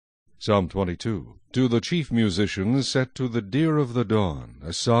Psalm 22. To the chief musician set to the deer of the dawn,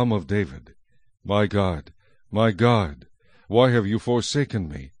 a psalm of David. My God, why have you forsaken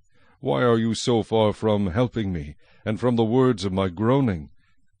me? Why are you so far from helping me, and from the words of my groaning?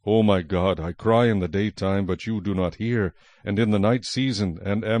 O my God, I cry in the daytime, but you do not hear, and in the night season,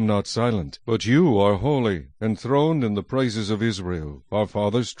 and am not silent. But you are holy, enthroned in the praises of Israel. Our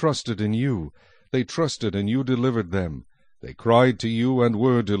fathers trusted in you. They trusted, and you delivered them. They cried to you, and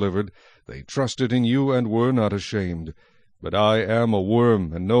were delivered. They trusted in you, and were not ashamed. But I am a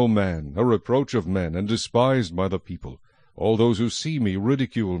worm, and no man, a reproach of men, and despised by the people. All those who see me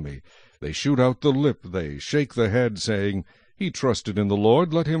ridicule me. They shoot out the lip, they shake the head, saying, He trusted in the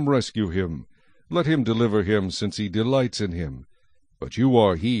Lord, let him rescue him. Let him deliver him, since he delights in him. But you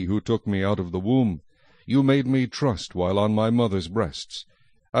are he who took me out of the womb. You made me trust while on my mother's breasts.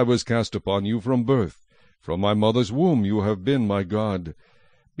 I was cast upon you from birth. From my mother's womb you have been my God.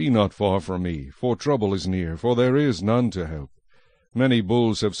 Be not far from me, for trouble is near, for there is none to help. Many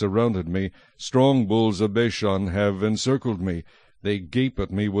bulls have surrounded me, strong bulls of Bashan have encircled me. They gape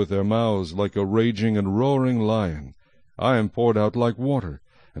at me with their mouths like a raging and roaring lion. I am poured out like water,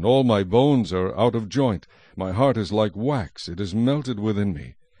 and all my bones are out of joint. My heart is like wax, it is melted within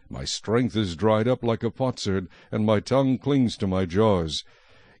me. My strength is dried up like a potsherd, and my tongue clings to my jaws.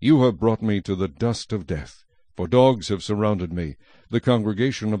 You have brought me to the dust of death, for dogs have surrounded me. The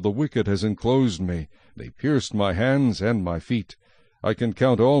congregation of the wicked has enclosed me. They pierced my hands and my feet. I can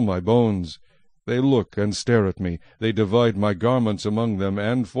count all my bones. They look and stare at me. They divide my garments among them,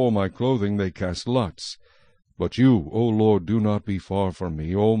 and for my clothing they cast lots. But you, O Lord, do not be far from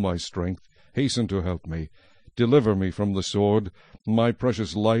me, O my strength. Hasten to help me. Deliver me from the sword, my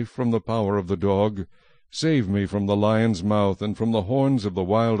precious life from the power of the dog. Save me from the lion's mouth, and from the horns of the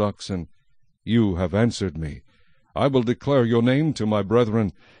wild oxen. You have answered me. I will declare your name to my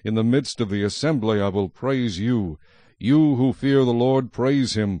brethren. In the midst of the assembly I will praise you. You who fear the Lord,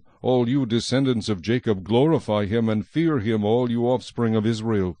 praise him. All you descendants of Jacob, glorify him, and fear him, all you offspring of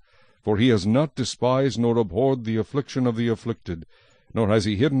Israel. For he has not despised nor abhorred the affliction of the afflicted, nor has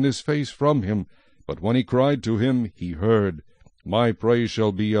he hidden his face from him. But when he cried to him, he heard. My praise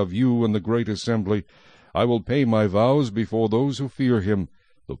shall be of you in the great assembly. I will pay my vows before those who fear him.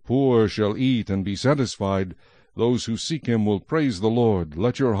 The poor shall eat and be satisfied. Those who seek him will praise the Lord.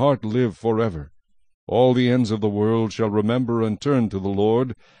 Let your heart live forever. All the ends of the world shall remember and turn to the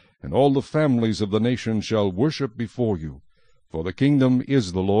Lord, and all the families of the nations shall worship before you. For the kingdom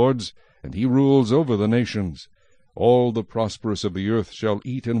is the Lord's, and he rules over the nations. All the prosperous of the earth shall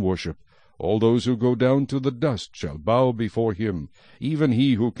eat and worship. All those who go down to the dust shall bow before him, even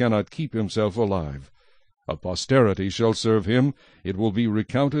he who cannot keep himself alive. A posterity shall serve him. It will be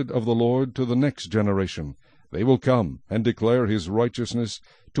recounted of the Lord to the next generation. They will come and declare his righteousness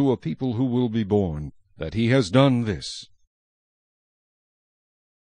to a people who will be born, that he has done this,